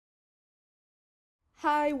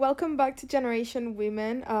Hi, welcome back to Generation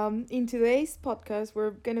Women. In today's podcast, we're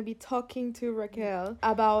going to be talking to Raquel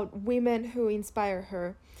about women who inspire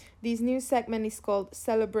her. This new segment is called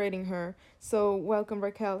Celebrating Her. So, welcome,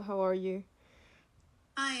 Raquel. How are you?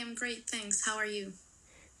 Hi, I'm great, thanks. How are you?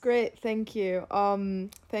 Great, thank you.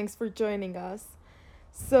 Thanks for joining us.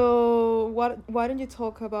 So, why don't you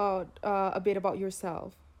talk about a bit about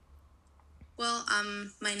yourself? Well,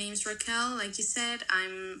 my name's Raquel. Like you said,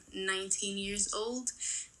 I'm 19 years old.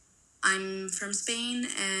 I'm from Spain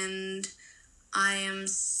and I am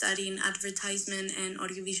studying advertisement and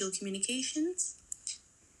audiovisual communications.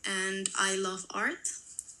 And I love art.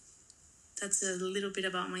 That's a little bit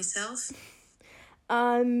about myself.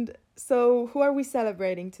 And so, who are we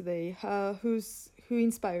celebrating today? Who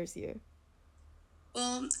inspires you?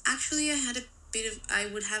 Well, actually, I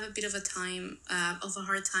would have a bit of a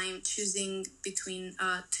hard time choosing between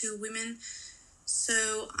two women.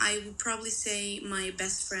 So I would probably say my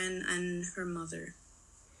best friend and her mother.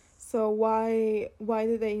 So why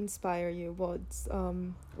do they inspire you?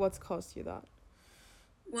 What's caused you that?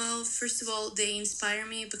 Well, first of all, they inspire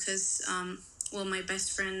me because, my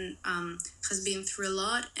best friend has been through a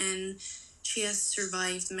lot and she has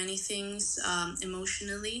survived many things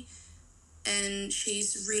emotionally, and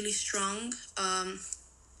she's really strong.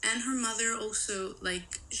 And her mother also,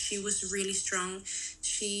 like, she was really strong.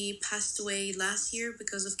 She passed away last year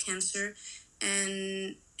because of cancer,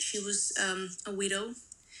 and she was a widow.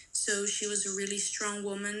 So she was a really strong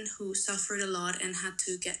woman who suffered a lot and had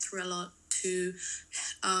to get through a lot to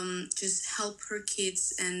just help her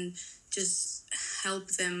kids and just help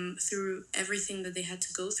them through everything that they had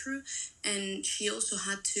to go through. And she also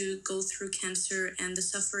had to go through cancer and the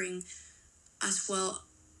suffering as well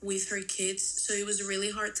with her kids. So it was a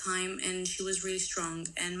really hard time and she was really strong.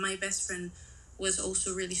 And my best friend was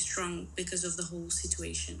also really strong because of the whole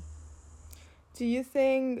situation. Do you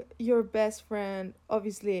think your best friend,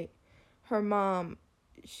 obviously, her mom,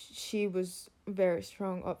 she was very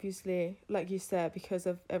strong, obviously, like you said, because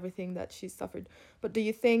of everything that she suffered. But do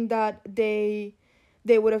you think that they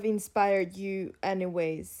would have inspired you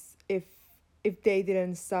anyways if they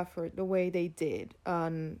didn't suffer the way they did,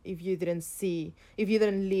 and if you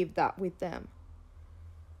didn't live that with them?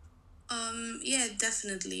 Yeah,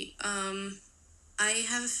 definitely. I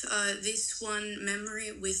have this one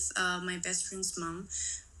memory with my best friend's mom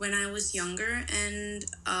when I was younger, and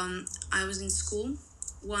I was in school.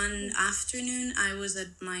 One afternoon, I was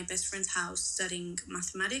at my best friend's house studying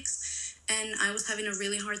mathematics, and I was having a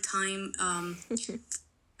really hard time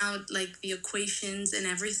out like the equations and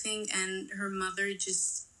everything. And her mother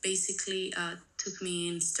just basically took me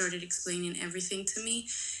and started explaining everything to me,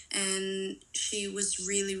 and she was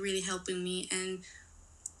really, really helping me. And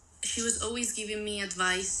she was always giving me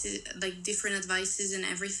advice, like different advices and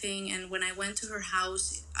everything. And when I went to her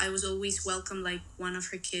house, I was always welcome like one of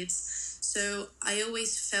her kids. So I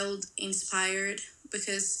always felt inspired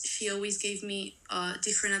because she always gave me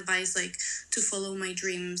different advice, like to follow my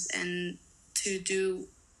dreams and to do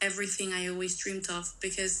everything I always dreamed of,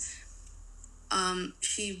 because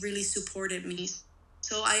she really supported me.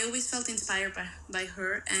 So I always felt inspired by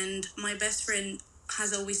her, and my best friend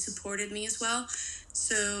has always supported me as well.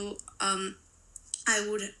 So I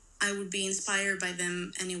would I would be inspired by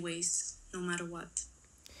them anyways, no matter what.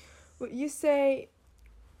 Would you say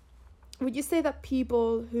would you say that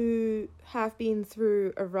people who have been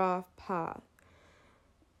through a rough path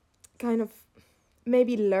kind of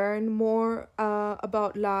maybe learn more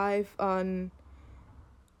about life and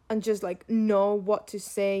just like know what to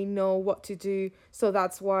say, know what to do, so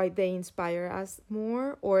that's why they inspire us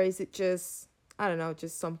more? Or is it just, I don't know,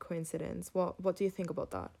 just some coincidence? What do you think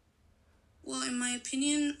about that? Well, in my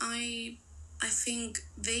opinion, I think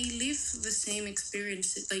they live the same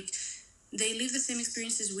experiences. Like they live the same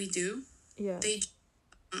experiences we do. Yeah. They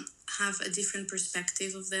have a different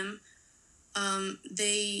perspective of them.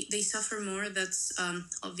 They suffer more. That's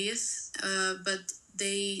obvious. But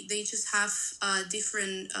they just have a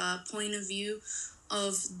different point of view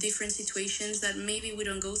of different situations that maybe we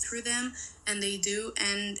don't go through them, and they do,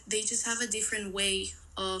 and they just have a different way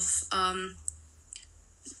of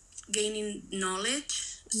gaining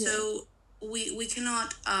knowledge. Yeah, So we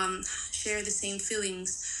cannot share the same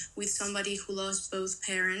feelings with somebody who lost both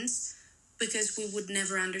parents, because we would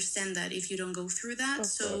never understand that if you don't go through that. of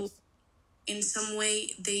So course. in some way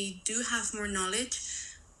they do have more knowledge,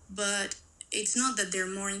 but it's not that they're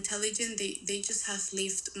more intelligent. They just have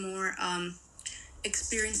lived more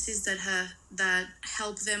experiences that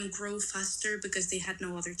help them grow faster because they had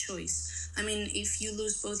no other choice. I mean, if you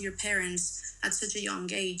lose both your parents at such a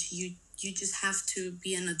young age, you just have to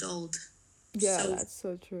be an adult. Yeah, So that's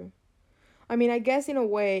so true. I mean, I guess in a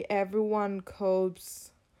way everyone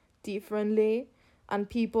copes differently, and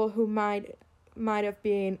people who might have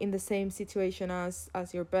been in the same situation as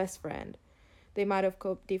your best friend, they might have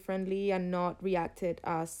coped differently and not reacted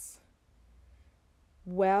as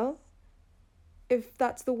well, if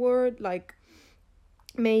that's the word. Like,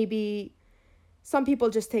 maybe some people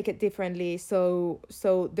just take it differently, so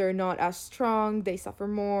they're not as strong, they suffer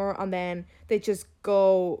more, and then they just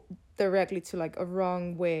go directly to like a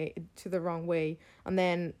wrong way, to the wrong way. And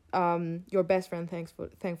then your best friend,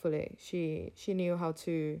 thankfully, she knew how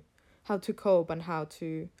to cope and how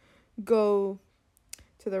to go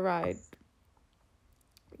to the right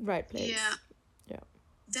Yeah, place. Yeah.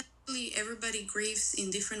 definitely everybody grieves in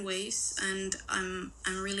different ways, and I'm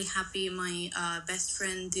really happy my best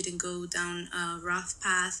friend didn't go down a rough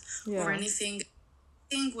path or Yeah. anything. I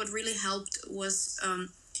think what really helped was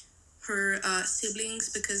her siblings,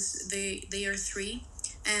 because they are three,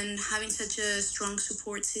 and having such a strong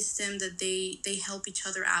support system that they help each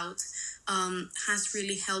other out has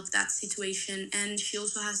really helped that situation. And she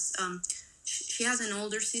also has she has an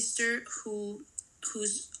older sister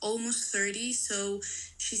who's almost 30, so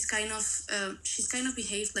she's kind of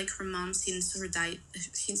behaved like her mom since her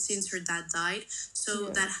dad died, so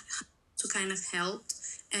Yeah. that to kind of helped.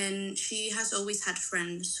 And she has always had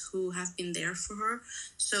friends who have been there for her,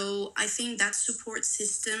 so I think that support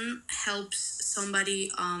system helps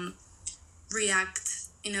somebody react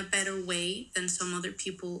in a better way than some other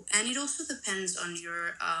people. And it also depends on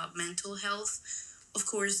your mental health. Of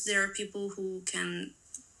course, there are people who can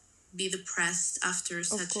be depressed after Of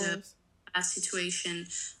such a course. bad situation,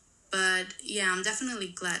 but yeah, I'm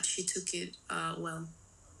definitely glad she took it well.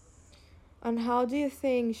 And how do you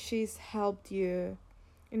think she's helped you?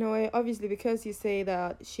 In a way, obviously, because you say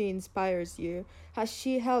that she inspires you, has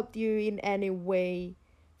she helped you in any way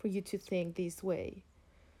for you to think this way?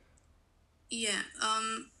 Yeah.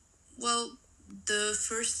 Well, the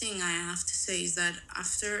first thing I have to say is that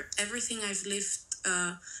after everything I've lived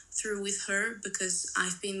through with her, because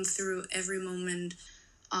I've been through every moment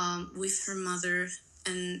with her mother,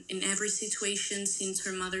 and in every situation since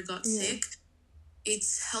her mother got Yeah. sick,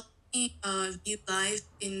 it's helped me view life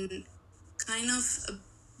in kind of a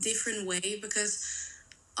different way, because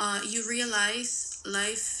you realize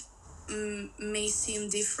life may seem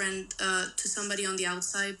different to somebody on the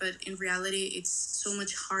outside, but in reality, it's so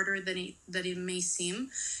much harder than it may seem.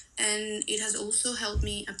 And it has also helped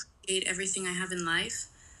me appreciate everything I have in life.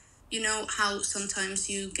 You know how sometimes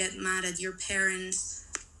you get mad at your parents,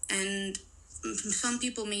 and some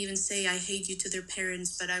people may even say I hate you to their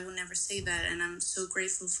parents, but I will never say that. And I'm so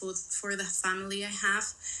grateful for the family I have.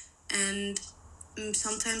 And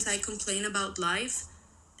sometimes I complain about life,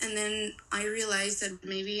 and then I realize that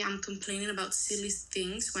maybe I'm complaining about silly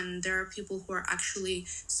things when there are people who are actually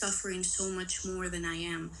suffering so much more than I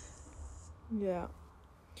am. Yeah.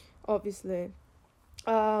 Obviously.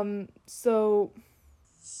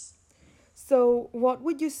 So what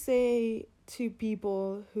would you say to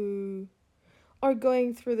people who are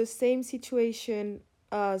going through the same situation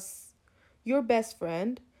as your best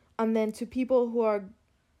friend, and then to people who are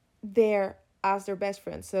there as their best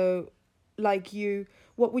friend? So, like you,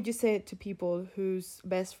 what would you say to people whose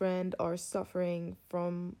best friend are suffering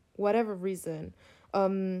from whatever reason?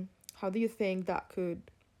 How do you think that could,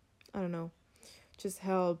 I don't know, just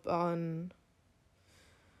help on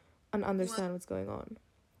and Well, understand what's going on?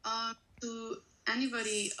 to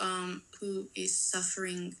anybody who is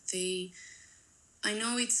suffering, I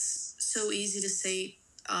know it's so easy to say,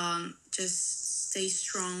 just stay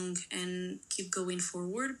strong and keep going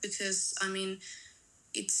forward, because I mean,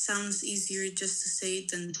 it sounds easier just to say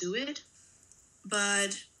it than do it.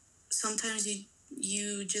 But sometimes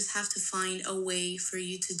you just have to find a way for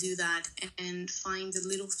you to do that, and find the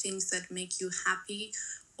little things that make you happy,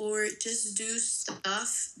 or just do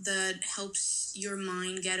stuff that helps your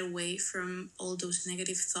mind get away from all those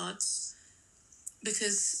negative thoughts,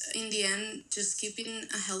 because in the end, just keeping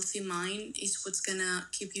a healthy mind is what's gonna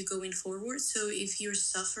keep you going forward. So if you're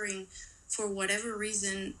suffering for whatever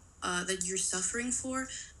reason that you're suffering for,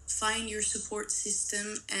 find your support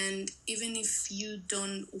system. And even if you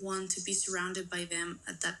don't want to be surrounded by them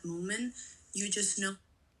at that moment, you just know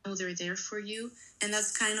they're there for you. And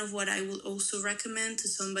that's kind of what I will also recommend to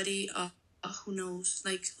somebody who knows,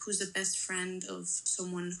 like, who's the best friend of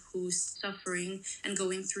someone who's suffering and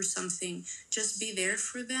going through something. Just be there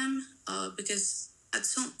for them, because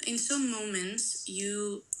in some moments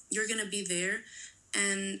you're gonna be there,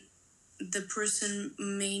 and the person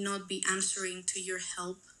may not be answering to your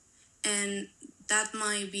help, and that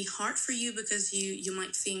might be hard for you, because you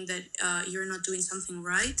might think that you're not doing something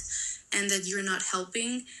right, and that you're not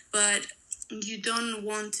helping. But you don't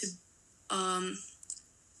want to um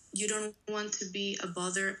you don't want to be a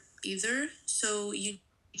bother either. So you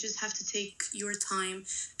just have to take your time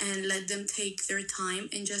and let them take their time,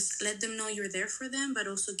 and just let them know you're there for them, but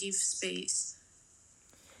also give space.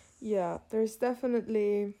 Yeah, there's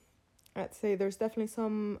definitely, I'd say there's definitely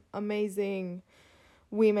some amazing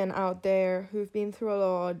women out there who've been through a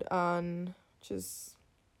lot and just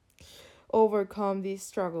overcome these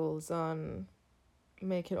struggles and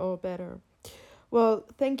make it all better. Well,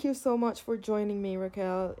 thank you so much for joining me,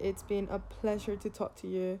 Raquel. It's been a pleasure to talk to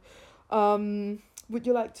you. Would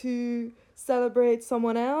you like to celebrate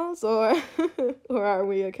someone else, or or are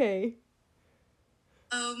we okay?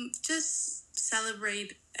 Just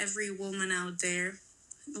celebrate every woman out there,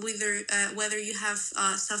 whether you have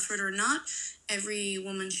suffered or not. Every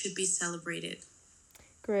woman should be celebrated.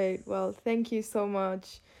 Great. Well, thank you so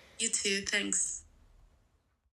much. You too. Thanks.